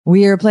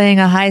We are playing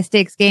a high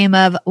stakes game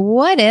of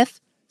what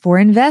if for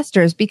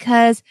investors,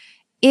 because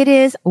it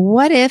is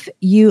what if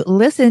you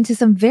listen to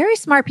some very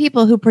smart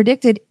people who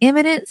predicted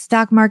imminent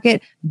stock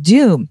market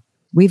doom.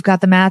 We've got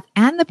the math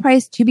and the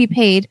price to be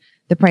paid,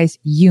 the price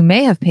you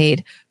may have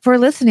paid for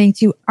listening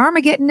to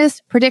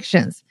Armageddonist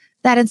predictions.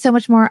 That and so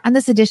much more on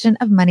this edition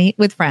of Money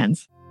with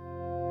Friends.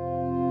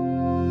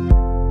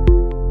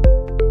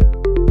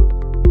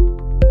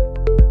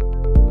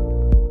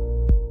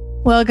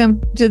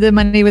 Welcome to the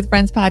Money with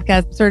Friends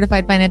podcast.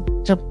 Certified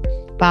financial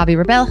Bobbi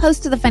Rebell,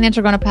 host of the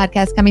Financial Grown Up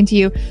podcast, coming to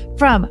you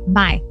from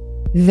my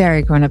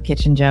very grown up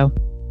kitchen, Joe.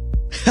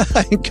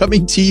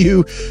 Coming to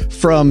you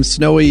from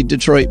snowy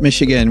Detroit,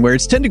 Michigan, where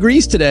it's 10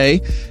 degrees today,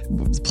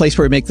 the place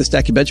where we make the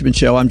Stacking Benjamin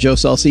show. I'm Joe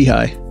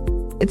Saul-Sehy.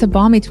 It's a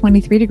balmy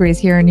 23 degrees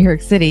here in New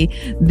York City.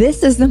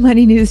 This is the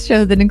Money News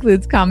Show that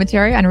includes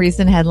commentary on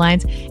recent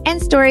headlines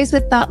and stories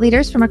with thought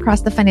leaders from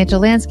across the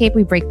financial landscape.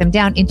 We break them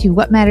down into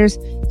what matters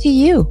to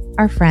you,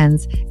 our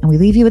friends, and we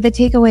leave you with a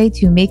takeaway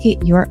to make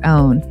it your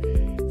own.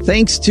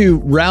 Thanks to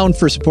Round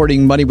for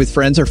supporting Money with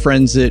Friends. Our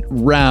friends at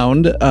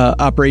Round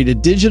operate a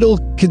digital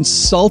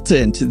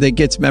consultant that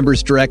gets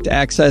members direct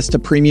access to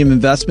premium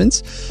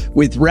investments.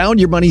 With Round,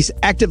 your money's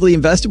actively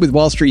invested with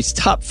Wall Street's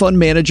top fund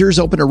managers.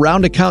 Open a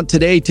Round account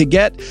today to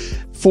get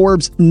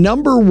Forbes'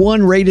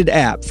 #1 rated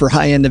app for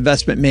high-end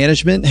investment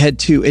management. Head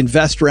to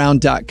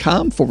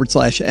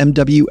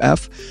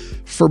investround.com/MWF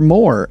for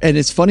more. And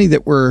it's funny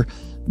that we're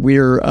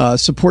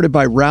supported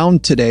by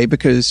Round today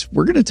because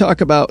we're going to talk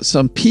about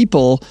some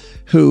people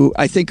who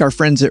I think our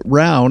friends at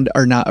Round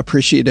are not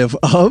appreciative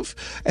of,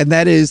 and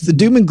that is the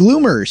doom and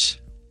gloomers.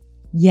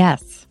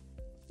 Yes.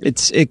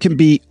 It can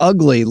be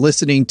ugly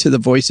listening to the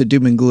voice of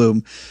doom and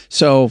gloom.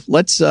 So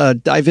let's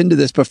dive into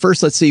this. But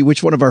first, let's see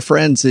which one of our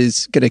friends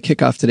is going to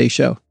kick off today's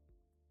show.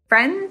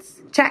 Friends?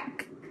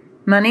 Check.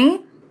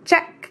 Money?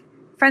 Check.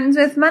 Friends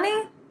with money?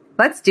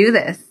 Let's do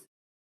this.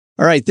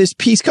 All right, this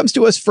piece comes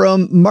to us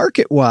from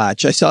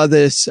MarketWatch. I saw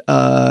this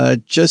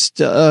just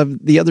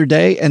the other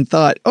day and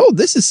thought, oh,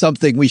 this is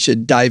something we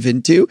should dive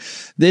into.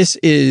 This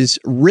is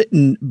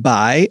written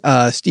by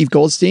Steve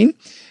Goldstein.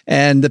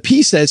 And the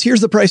piece says,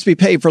 here's the price we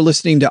pay for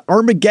listening to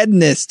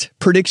Armageddonist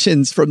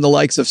predictions from the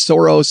likes of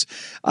Soros,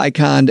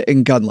 Icahn,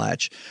 and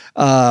Gundlach.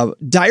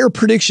 Dire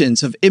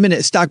predictions of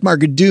imminent stock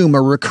market doom,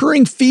 a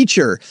recurring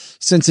feature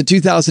since the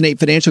 2008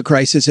 financial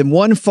crisis, and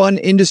one fund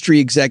industry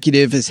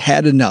executive has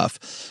had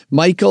enough.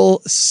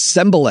 Michael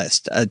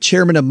Sembalist,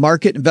 chairman of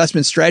market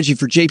investment strategy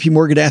for JP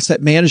Morgan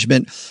Asset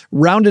Management,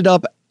 rounded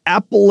up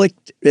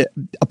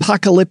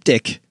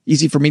apocalyptic,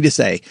 easy for me to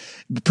say,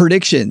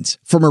 predictions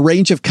from a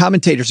range of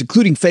commentators,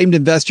 including famed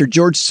investor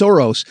George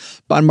Soros,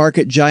 bond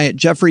market giant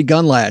Jeffrey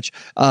Gundlach,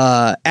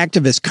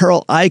 activist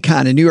Carl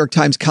Icahn, and New York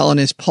Times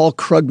columnist Paul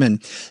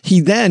Krugman.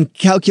 He then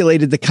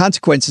calculated the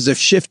consequences of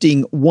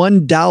shifting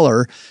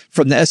 $1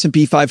 from the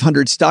S&P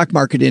 500 stock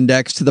market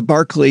index to the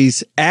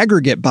Barclays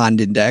aggregate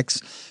bond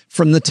index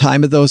from the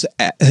time of those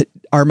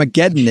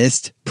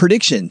Armageddonist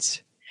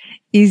predictions.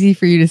 Easy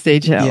for you to say,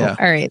 Joe. Yeah.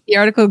 All right. The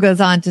article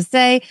goes on to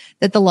say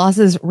that the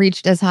losses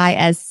reached as high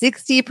as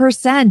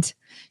 60%.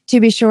 To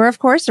be sure, of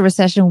course, a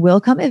recession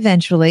will come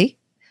eventually.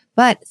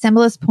 But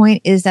Sembalist's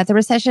point is that the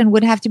recession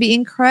would have to be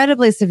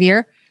incredibly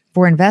severe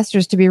for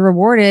investors to be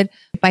rewarded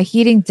by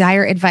heeding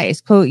dire advice.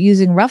 Quote,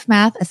 using rough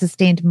math, a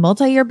sustained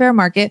multi-year bear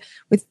market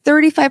with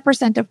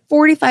 35% to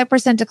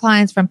 45%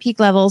 declines from peak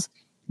levels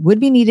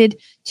would be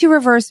needed to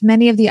reverse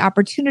many of the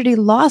opportunity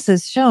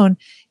losses shown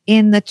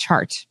in the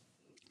chart.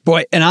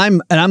 Boy, and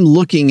I'm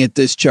looking at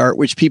this chart,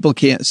 which people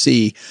can't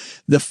see.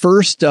 The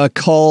first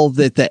call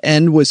that the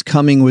end was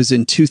coming was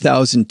in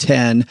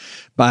 2010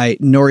 by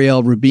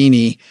Nouriel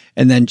Roubini,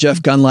 and then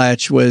Jeff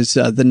Gundlach was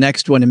the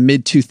next one in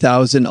mid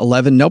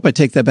 2011. Nope, I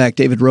take that back.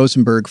 David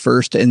Rosenberg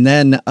first, and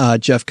then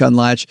Jeff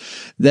Gundlach,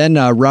 then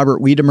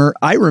Robert Wiedemer.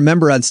 I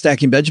remember on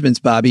Stacking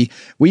Benjamins, Bobbi,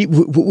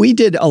 we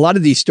did a lot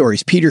of these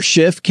stories. Peter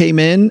Schiff came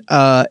in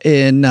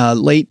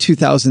late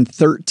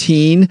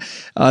 2013.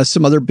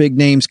 Some other big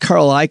names,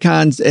 Carl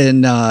Icahn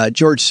and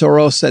George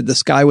Soros said the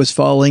sky was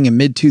falling in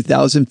mid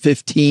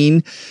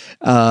 2015.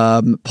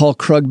 Paul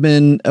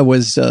Krugman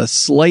was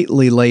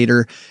slightly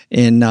later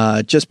in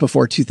just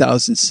before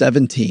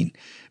 2017.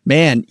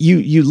 Man,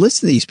 you listen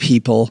to these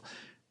people,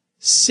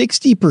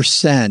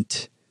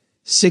 60%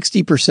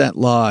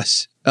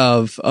 loss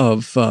of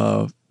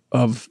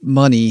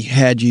money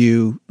had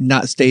you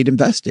not stayed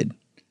invested.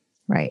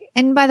 Right.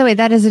 And by the way,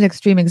 that is an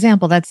extreme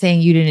example. That's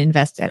saying you didn't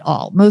invest at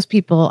all. Most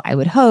people, I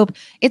would hope,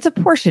 it's a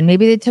portion.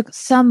 Maybe they took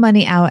some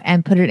money out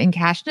and put it in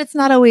cash. And it's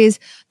not always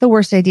the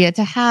worst idea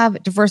to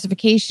have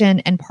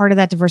diversification. And part of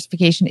that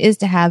diversification is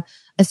to have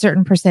a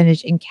certain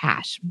percentage in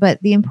cash. But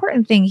the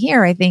important thing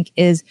here, I think,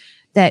 is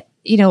that,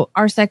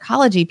 our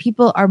psychology,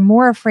 people are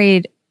more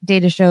afraid,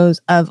 data shows,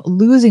 of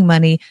losing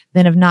money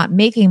than of not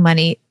making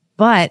money.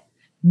 But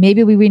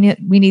maybe we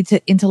need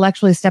to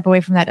intellectually step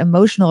away from that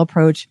emotional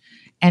approach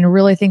and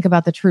really think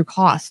about the true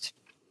cost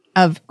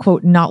of,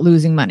 quote, not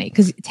losing money.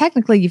 Because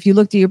technically, if you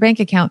looked at your bank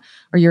account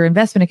or your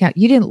investment account,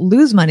 you didn't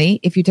lose money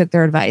if you took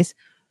their advice,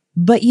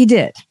 but you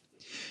did,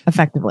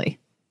 effectively.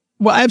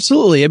 Well,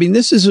 absolutely. I mean,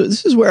 this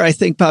is where I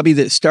think, Bobbi,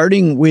 that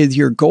starting with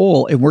your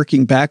goal and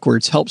working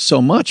backwards helps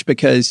so much,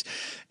 because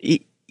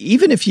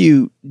even if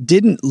you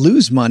didn't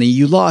lose money,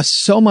 you lost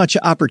so much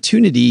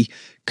opportunity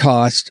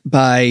cost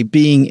by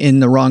being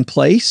in the wrong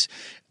place.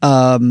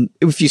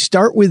 If you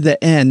start with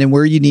the end and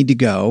where you need to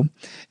go,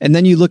 and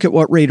then you look at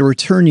what rate of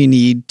return you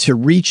need to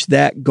reach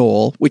that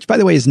goal, which, by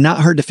the way, is not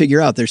hard to figure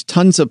out. There's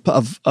tons of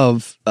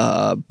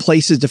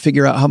places to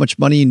figure out how much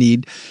money you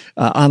need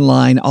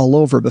online all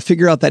over, but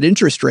figure out that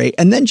interest rate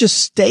and then just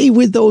stay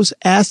with those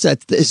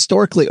assets that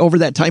historically over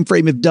that time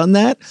frame have done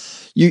that.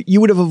 You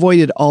would have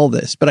avoided all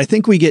this. But I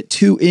think we get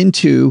too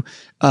into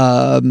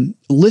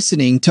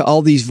listening to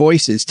all these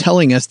voices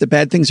telling us that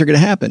bad things are going to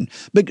happen,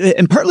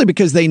 and partly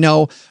because they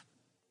know.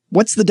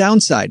 What's the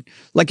downside?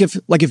 Like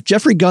if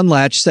Jeffrey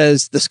Gundlach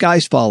says the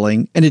sky's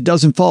falling and it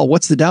doesn't fall,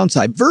 what's the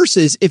downside?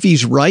 Versus if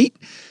he's right,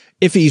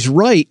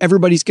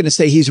 everybody's going to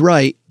say he's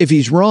right. If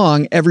he's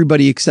wrong,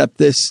 everybody except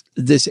this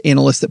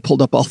analyst that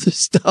pulled up all this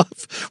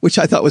stuff, which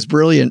I thought was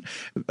brilliant.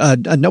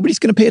 Nobody's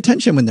going to pay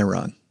attention when they're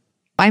wrong.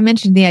 I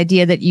mentioned the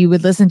idea that you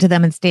would listen to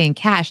them and stay in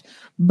cash,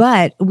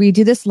 but we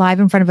do this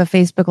live in front of a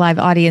Facebook Live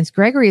audience.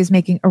 Gregory is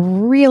making a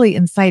really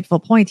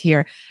insightful point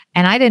here.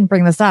 And I didn't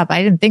bring this up.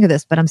 I didn't think of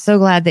this, but I'm so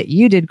glad that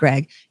you did,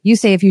 Greg. You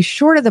say if you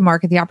shorted the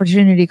market, the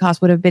opportunity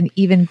cost would have been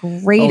even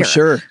greater. Oh,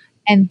 sure.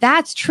 And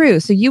that's true.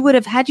 So you would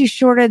have, had you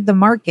shorted the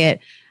market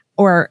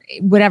or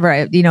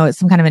whatever,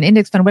 some kind of an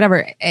index fund,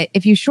 whatever.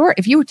 If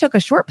you took a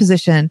short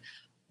position,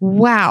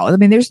 wow. I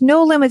mean, there's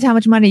no limit to how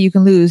much money you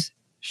can lose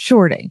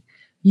shorting.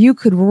 You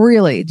could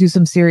really do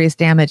some serious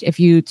damage if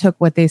you took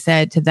what they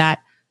said to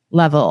that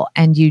level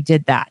and you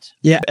did that.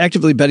 Yeah,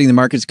 actively betting the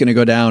market's going to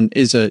go down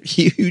is a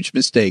huge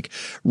mistake.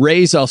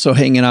 Ray's also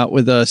hanging out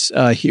with us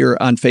here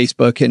on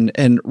Facebook,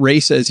 and Ray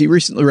says he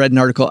recently read an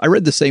article. I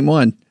read the same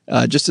one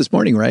just this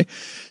morning, Ray.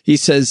 He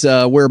says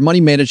where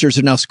money managers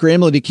are now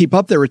scrambling to keep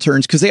up their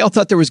returns because they all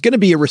thought there was going to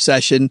be a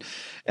recession.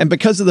 And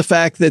because of the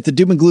fact that the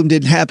doom and gloom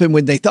didn't happen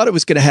when they thought it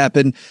was going to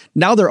happen,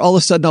 now they're all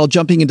of a sudden all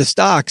jumping into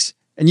stocks.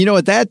 And you know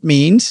what that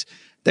means?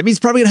 That means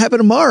it's probably going to happen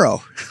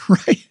tomorrow,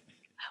 right?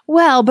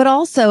 Well, but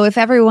also if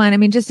you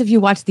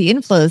watch the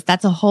inflows,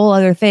 that's a whole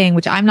other thing,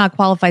 which I'm not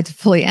qualified to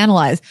fully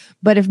analyze.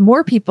 But if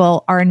more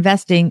people are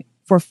investing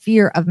for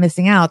fear of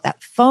missing out,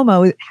 that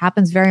FOMO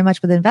happens very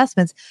much with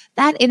investments,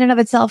 that in and of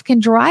itself can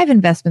drive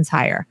investments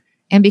higher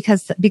and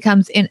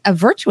becomes in a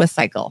virtuous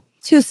cycle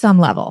to some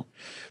level.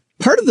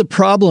 Part of the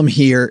problem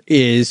here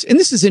is, and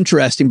this is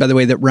interesting, by the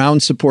way, that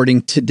Round's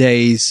supporting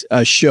today's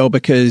show,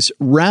 because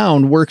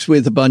Round works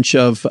with a bunch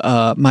of,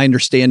 my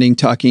understanding,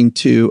 talking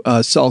to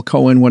Saul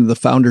Cohen, one of the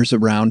founders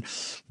of Round,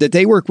 that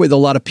they work with a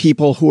lot of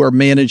people who are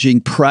managing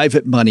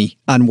private money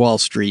on Wall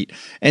Street.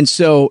 And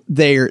so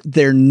they're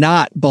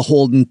not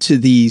beholden to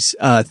these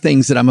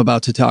things that I'm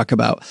about to talk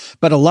about.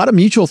 But a lot of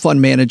mutual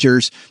fund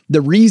managers,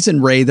 the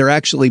reason, Ray, they're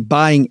actually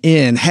buying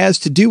in has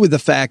to do with the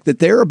fact that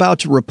they're about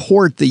to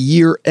report the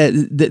year.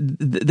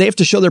 They have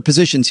to show their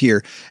positions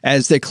here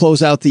as they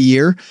close out the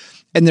year.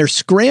 And they're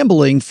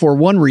scrambling for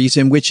one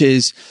reason, which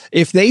is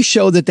if they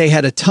show that they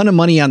had a ton of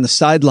money on the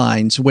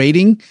sidelines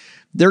waiting,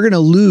 they're going to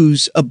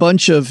lose a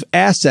bunch of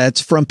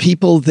assets from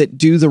people that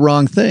do the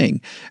wrong thing.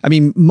 I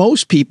mean,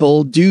 most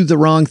people do the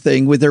wrong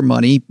thing with their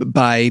money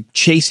by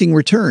chasing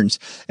returns.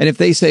 And if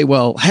they say,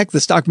 well, heck, the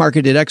stock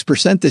market did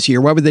X% this year,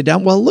 why would they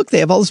down? Well, look, they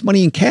have all this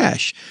money in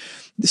cash.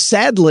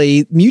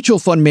 Sadly, mutual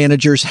fund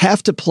managers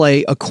have to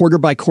play a quarter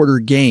by quarter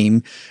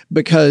game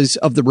because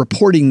of the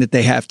reporting that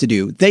they have to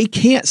do. They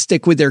can't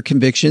stick with their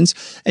convictions.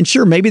 And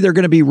sure, maybe they're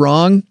going to be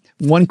wrong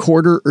 1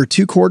 quarter or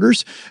 2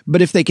 quarters,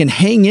 but if they can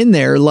hang in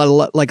there,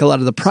 like a lot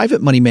of the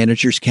private money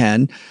managers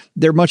can,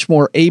 they're much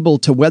more able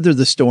to weather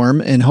the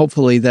storm and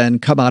hopefully then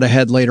come out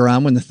ahead later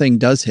on when the thing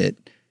does hit.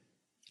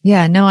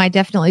 Yeah, no, I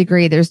definitely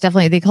agree.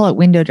 They call it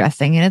window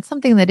dressing, and it's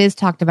something that is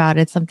talked about.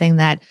 It's something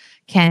that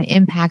can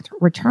impact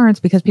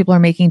returns because people are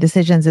making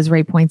decisions, as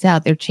Ray points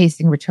out, they're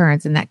chasing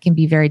returns, and that can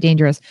be very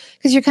dangerous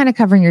because you're kind of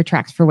covering your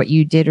tracks for what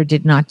you did or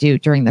did not do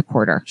during the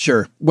quarter.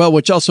 Sure. Well,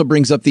 which also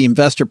brings up the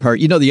investor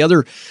part. The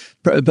other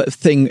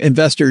thing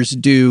investors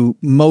do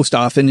most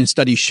often, and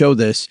studies show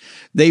this,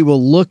 they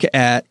will look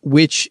at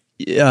which,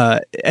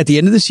 at the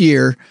end of this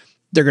year,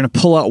 they're going to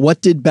pull out what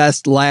did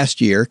best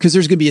last year, because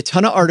there's going to be a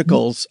ton of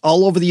articles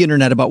all over the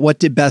internet about what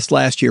did best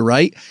last year,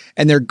 right?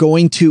 And they're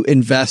going to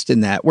invest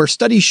in that, where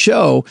studies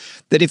show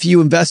that if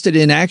you invested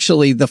in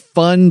actually the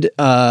fund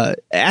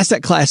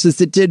asset classes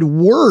that did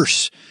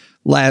worse,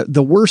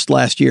 the worst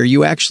last year,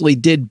 you actually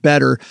did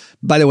better.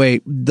 By the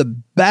way, the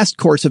best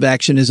course of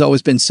action has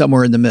always been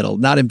somewhere in the middle,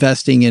 not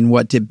investing in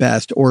what did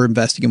best or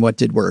investing in what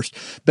did worst.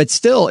 But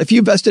still, if you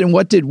invested in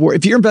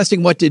if you're investing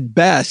in what did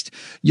best,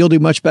 you'll do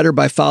much better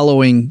by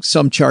following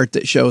some chart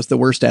that shows the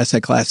worst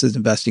asset classes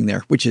investing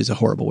there, which is a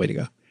horrible way to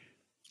go.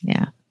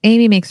 Yeah.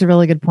 Amy makes a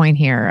really good point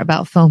here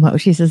about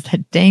FOMO. She says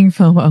that dang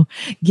FOMO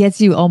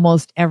gets you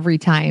almost every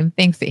time.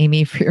 Thanks,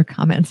 Amy, for your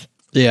comments.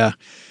 Yeah.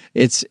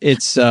 It's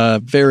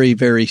very,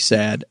 very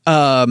sad.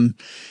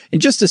 In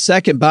just a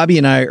second, Bobbi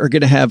and I are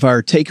going to have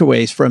our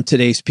takeaways from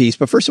today's piece.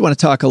 But first, I want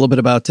to talk a little bit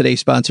about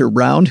today's sponsor,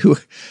 Round, who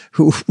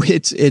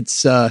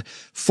it's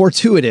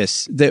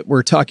fortuitous that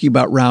we're talking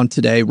about Round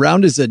today.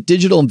 Round is a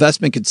digital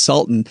investment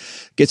consultant,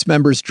 gets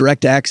members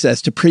direct access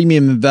to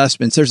premium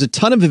investments. There's a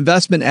ton of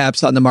investment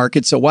apps on the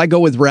market, so why go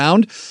with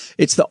Round?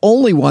 It's the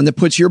only one that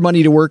puts your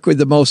money to work with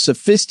the most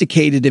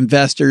sophisticated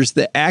investors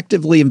that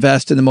actively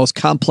invest in the most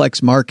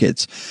complex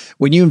markets.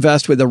 When you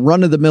invest with a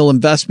run-of-the-mill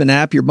investment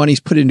app, your money's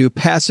put into a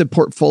passive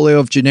portfolio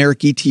of generic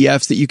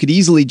ETFs that you could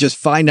easily just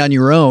find on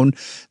your own.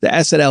 The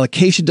asset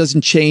allocation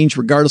doesn't change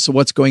regardless of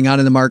what's going on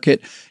in the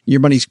market. Your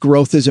money's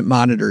growth isn't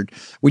monitored.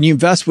 When you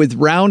invest with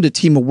Round, a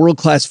team of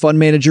world-class fund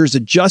managers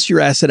adjust your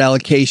asset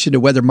allocation to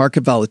weather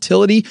market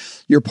volatility.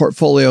 Your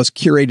portfolio is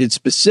curated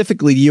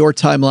specifically to your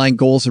timeline,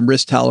 goals, and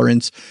risk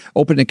tolerance.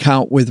 Open an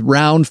account with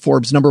Round,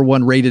 Forbes'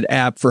 #1 rated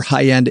app for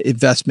high-end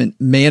investment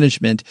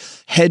management.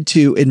 Head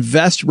to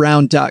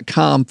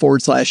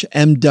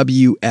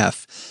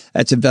investround.com/MWF.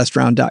 That's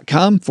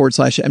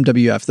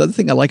investround.com/MWF. The other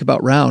thing I like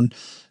about Round,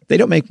 they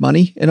don't make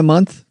money in a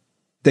month.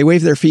 They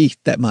waive their fee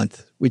that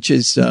month, which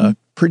is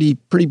pretty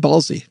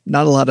ballsy.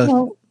 Not a lot of...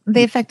 Well,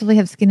 they effectively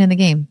have skin in the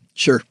game.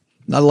 Sure.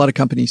 Not a lot of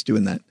companies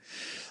doing that.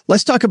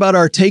 Let's talk about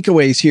our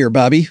takeaways here,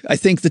 Bobbi. I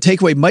think the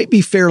takeaway might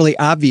be fairly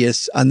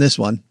obvious on this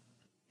one.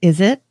 Is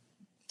it?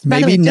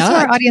 Maybe By the way, not. Just so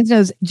our audience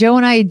knows, Joe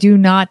and I do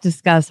not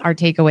discuss our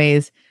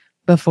takeaways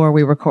before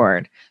we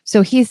record.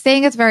 So he's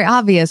saying it's very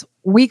obvious.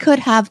 We could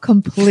have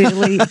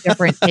completely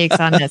different takes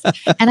on this.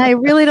 And I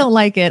really don't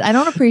like it. I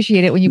don't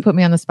appreciate it when you put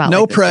me on the spot.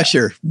 No like this,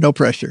 pressure. No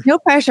pressure. No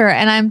pressure.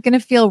 And I'm going to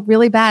feel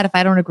really bad if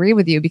I don't agree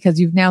with you because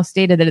you've now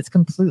stated that it's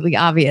completely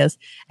obvious.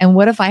 And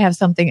what if I have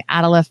something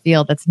out of left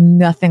field that's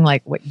nothing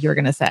like what you're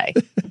going to say?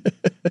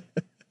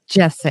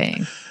 Just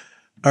saying.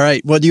 All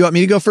right. Well, do you want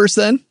me to go first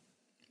then?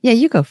 Yeah,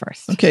 you go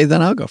first. Okay,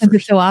 then I'll go Since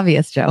first. it's so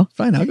obvious, Joe.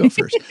 Fine, I'll go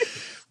first.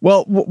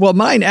 Well,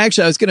 mine,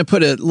 actually, I was going to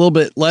put a little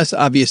bit less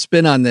obvious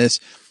spin on this.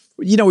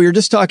 You know, we were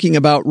just talking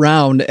about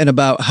Round and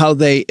about how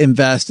they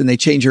invest and they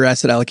change your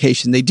asset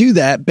allocation. They do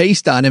that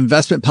based on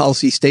investment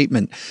policy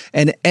statement.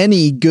 And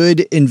any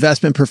good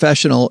investment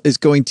professional is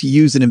going to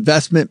use an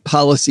investment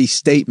policy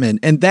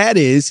statement. And that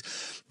is,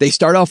 they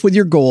start off with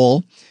your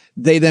goal.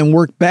 They then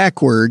work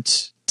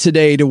backwards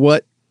today to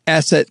what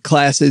asset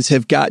classes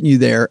have gotten you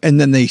there. And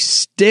then they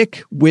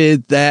stick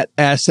with that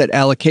asset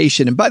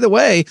allocation. And by the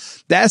way,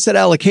 the asset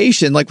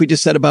allocation, like we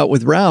just said about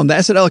with Round, the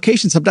asset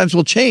allocation sometimes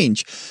will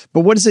change.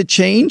 But what does it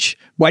change?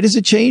 Why does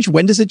it change?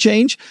 When does it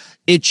change?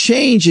 It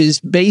changes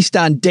based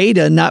on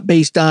data, not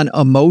based on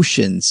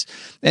emotions.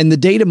 And the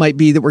data might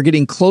be that we're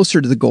getting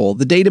closer to the goal.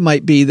 The data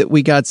might be that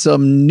we got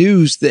some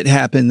news that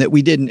happened that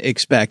we didn't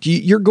expect.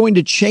 You're going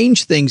to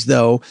change things,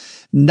 though,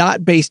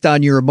 not based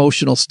on your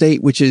emotional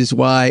state, which is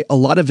why a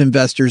lot of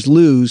investors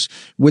lose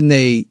when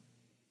they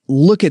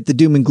look at the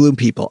doom and gloom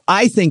people.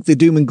 I think the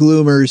doom and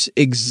gloomers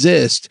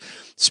exist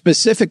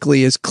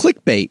specifically as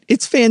clickbait.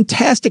 It's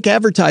fantastic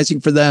advertising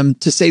for them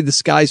to say the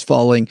sky's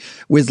falling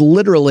with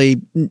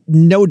literally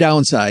no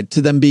downside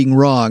to them being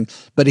wrong,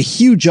 but a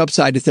huge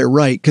upside if they're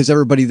right, because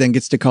everybody then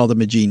gets to call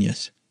them a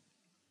genius.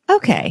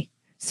 Okay.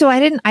 So I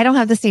don't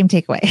have the same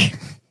takeaway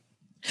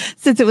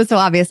since it was so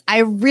obvious. I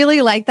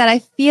really like that. I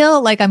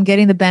feel like I'm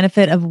getting the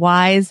benefit of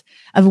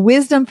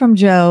wisdom from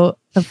Joe,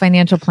 the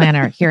financial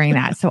planner, hearing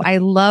that. So I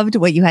loved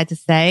what you had to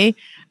say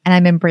and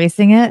I'm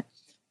embracing it.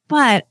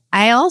 But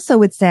I also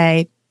would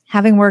say,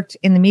 having worked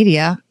in the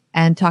media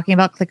and talking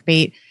about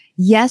clickbait,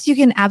 yes, you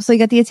can absolutely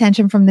get the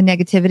attention from the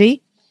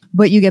negativity,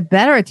 but you get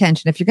better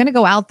attention. If you're going to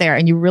go out there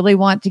and you really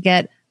want to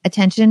get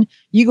attention,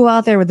 you go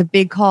out there with a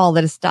big call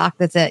that a stock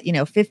that's at,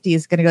 50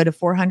 is going to go to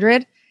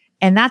 400.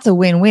 And that's a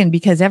win-win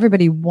because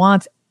everybody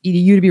wants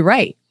you to be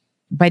right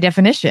by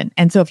definition.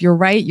 And so if you're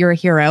right, you're a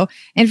hero.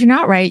 And if you're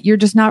not right, you're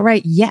just not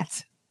right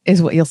yet,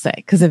 is what you'll say,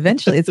 because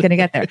eventually it's going to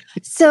get there.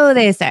 So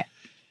they say.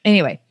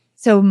 Anyway,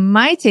 so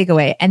my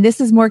takeaway, and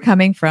this is more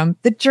coming from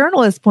the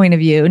journalist point of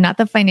view, not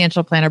the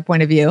financial planner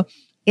point of view,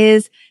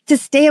 is to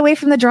stay away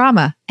from the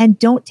drama and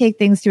don't take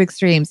things to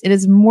extremes. It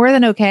is more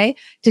than okay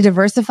to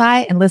diversify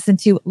and listen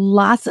to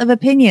lots of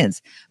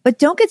opinions, but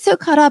don't get so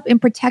caught up in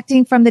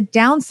protecting from the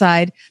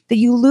downside that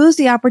you lose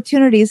the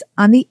opportunities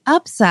on the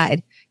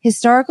upside.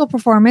 Historical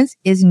performance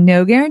is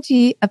no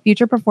guarantee of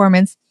future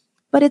performance,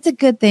 but it's a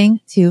good thing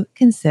to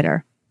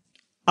consider.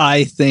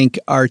 I think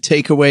our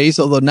takeaways,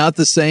 although not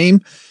the same,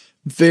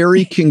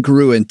 very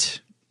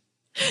congruent.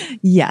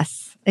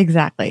 Yes,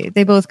 exactly.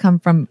 They both come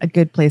from a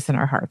good place in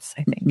our hearts,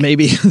 I think.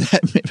 Maybe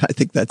I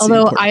think that's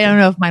Although I don't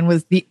know if mine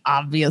was the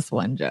obvious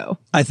one, Joe.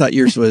 I thought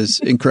yours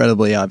was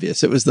incredibly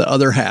obvious. It was the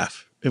other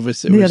half. It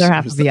was the other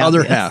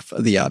half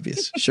of the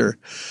obvious. Sure.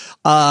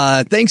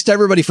 Thanks to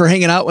everybody for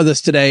hanging out with us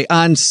today.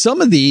 On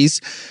some of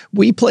these,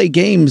 we play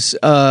games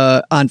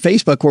on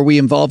Facebook where we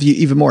involve you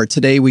even more.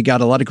 Today, we got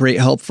a lot of great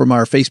help from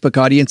our Facebook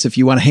audience. If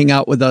you want to hang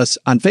out with us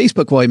on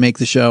Facebook while we make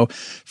the show,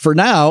 for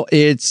now,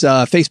 it's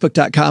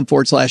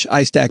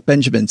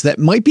facebook.com/iStackBenjamins. That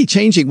might be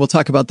changing. We'll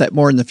talk about that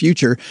more in the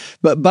future.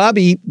 But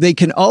Bobbi, they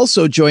can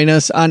also join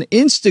us on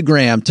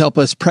Instagram to help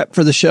us prep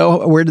for the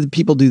show. Where do the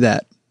people do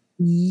that?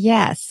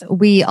 Yes,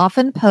 we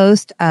often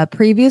post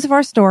previews of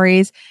our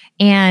stories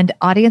and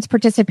audience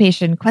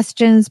participation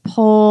questions,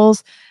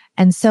 polls,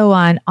 and so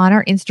on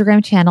our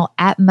Instagram channel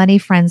at Money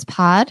Friends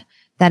Pod.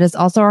 That is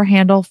also our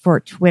handle for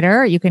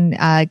Twitter. You can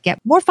get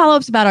more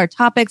follow-ups about our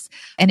topics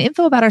and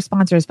info about our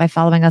sponsors by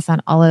following us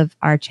on all of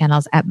our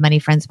channels at Money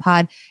Friends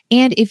Pod.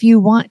 And if you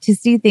want to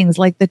see things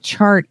like the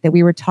chart that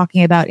we were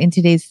talking about in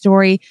today's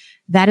story,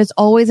 that is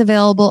always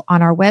available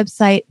on our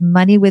website,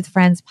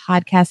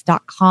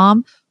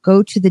 moneywithfriendspodcast.com.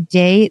 Go to the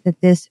day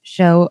that this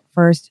show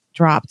first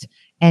dropped,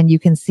 and you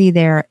can see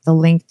there the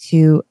link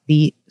to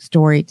the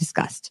story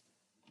discussed.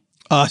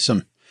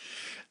 Awesome.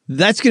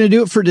 That's going to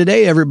do it for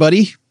today,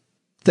 everybody.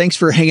 Thanks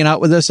for hanging out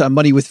with us on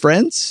Money with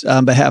Friends.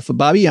 On behalf of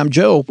Bobbi, I'm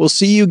Joe. We'll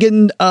see you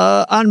again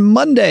on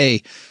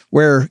Monday,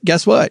 where,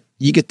 guess what?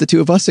 You get the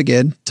two of us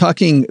again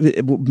talking.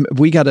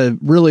 We got a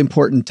really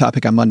important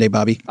topic on Monday,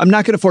 Bobbi. I'm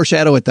not going to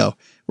foreshadow it, though.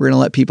 We're going to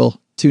let people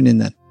tune in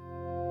then.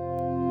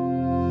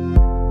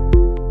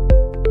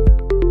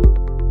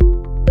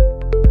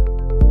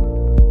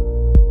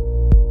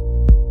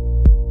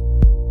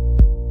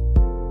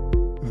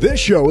 This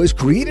show is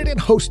created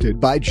and hosted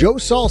by Joe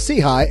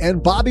Saul-Sehy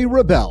and Bobbi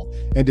Rebell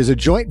and is a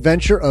joint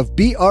venture of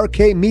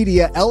BRK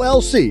Media,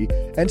 LLC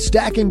and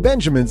Stacking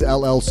Benjamins,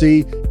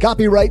 LLC,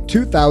 copyright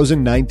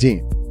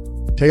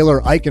 2019.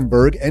 Taylor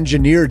Eichenberg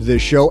engineered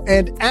this show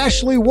and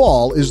Ashley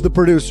Wall is the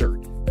producer.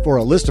 For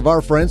a list of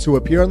our friends who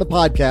appear on the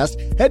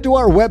podcast, head to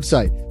our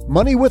website,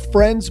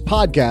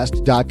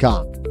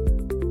 moneywithfriendspodcast.com.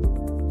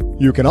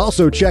 You can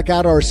also check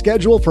out our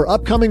schedule for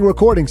upcoming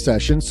recording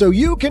sessions so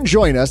you can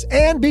join us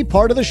and be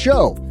part of the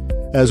show.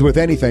 As with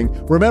anything,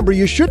 remember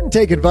you shouldn't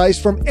take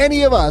advice from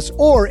any of us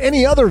or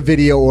any other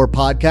video or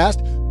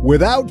podcast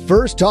without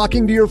first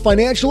talking to your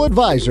financial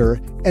advisor,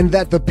 and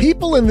that the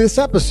people in this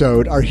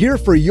episode are here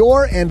for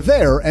your and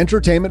their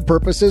entertainment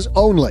purposes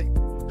only.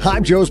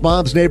 I'm Joe's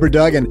mom's neighbor,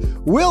 Doug, and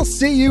we'll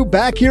see you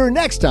back here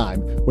next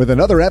time with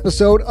another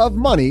episode of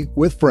Money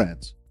with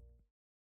Friends.